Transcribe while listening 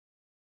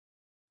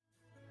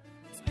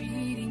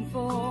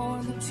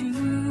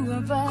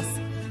us.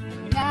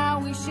 Now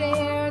we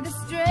share the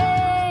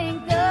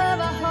strength of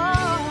a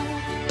heart.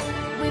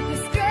 With the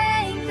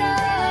strength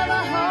of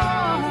a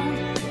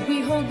heart,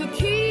 we hold the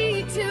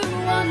key to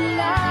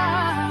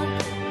unlock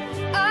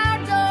our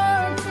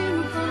door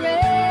to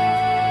forever.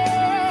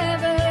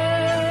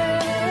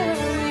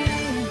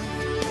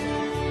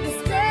 The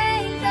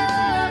strength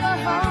of a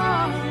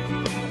heart,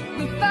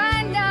 we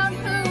find out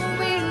who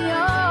we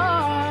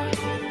are,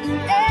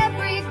 and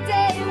every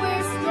day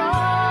we're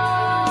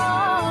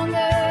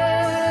stronger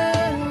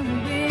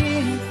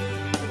with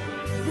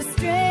the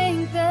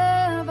strength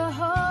of a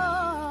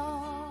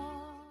heart.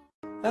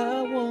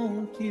 I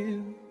want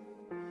you,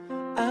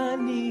 I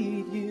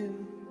need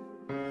you,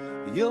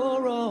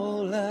 you're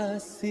all I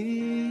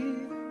see.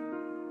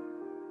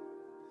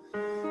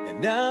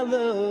 And I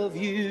love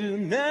you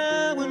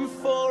now and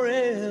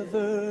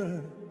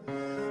forever,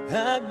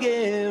 I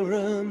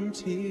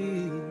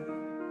guarantee.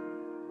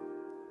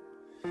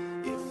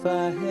 If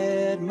I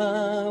had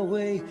my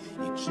way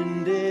each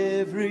and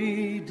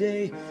every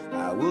day,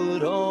 I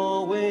would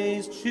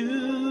always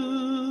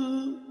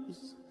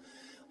choose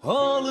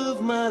all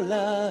of my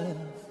life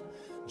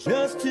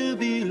just to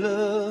be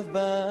loved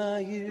by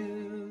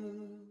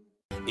you.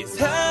 It's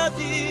how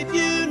did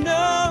you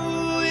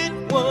know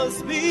it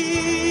was me?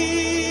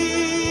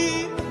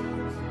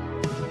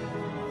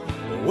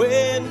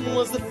 When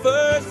was the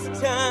first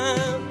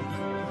time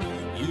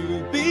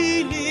you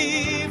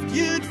believed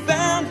you'd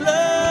found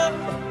love?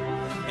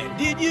 And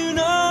did you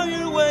know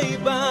your way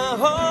by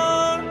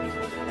heart?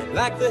 And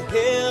like the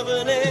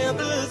heaven and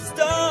the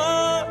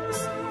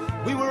stars,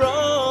 we were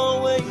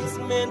always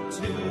meant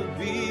to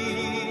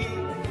be.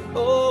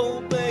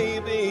 Oh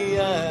baby,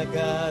 I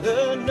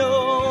gotta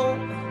know,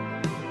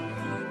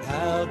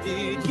 how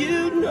did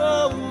you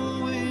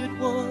know it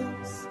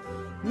was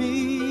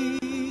me?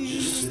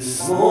 Just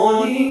this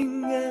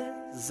morning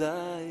as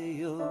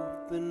I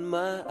opened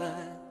my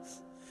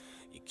eyes,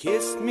 you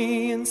kissed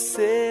me and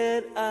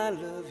said I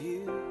love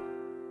you.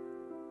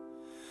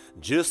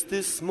 Just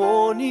this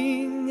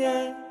morning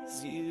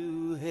as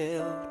you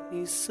held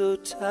me so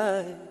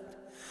tight,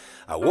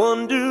 I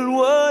wondered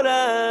what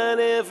I'd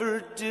ever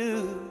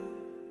do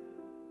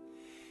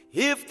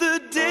if the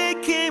day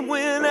came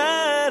when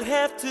I'd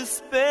have to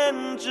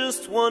spend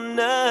just one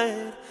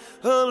night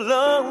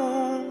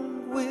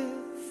alone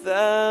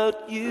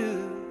without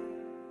you.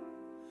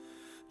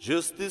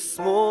 Just this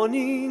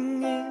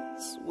morning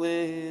is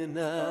when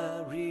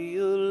I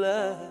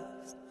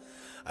realized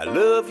I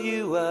love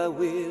you, I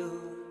will,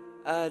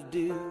 I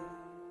do.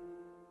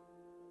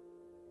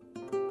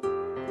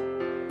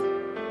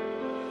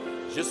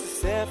 Just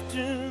this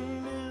afternoon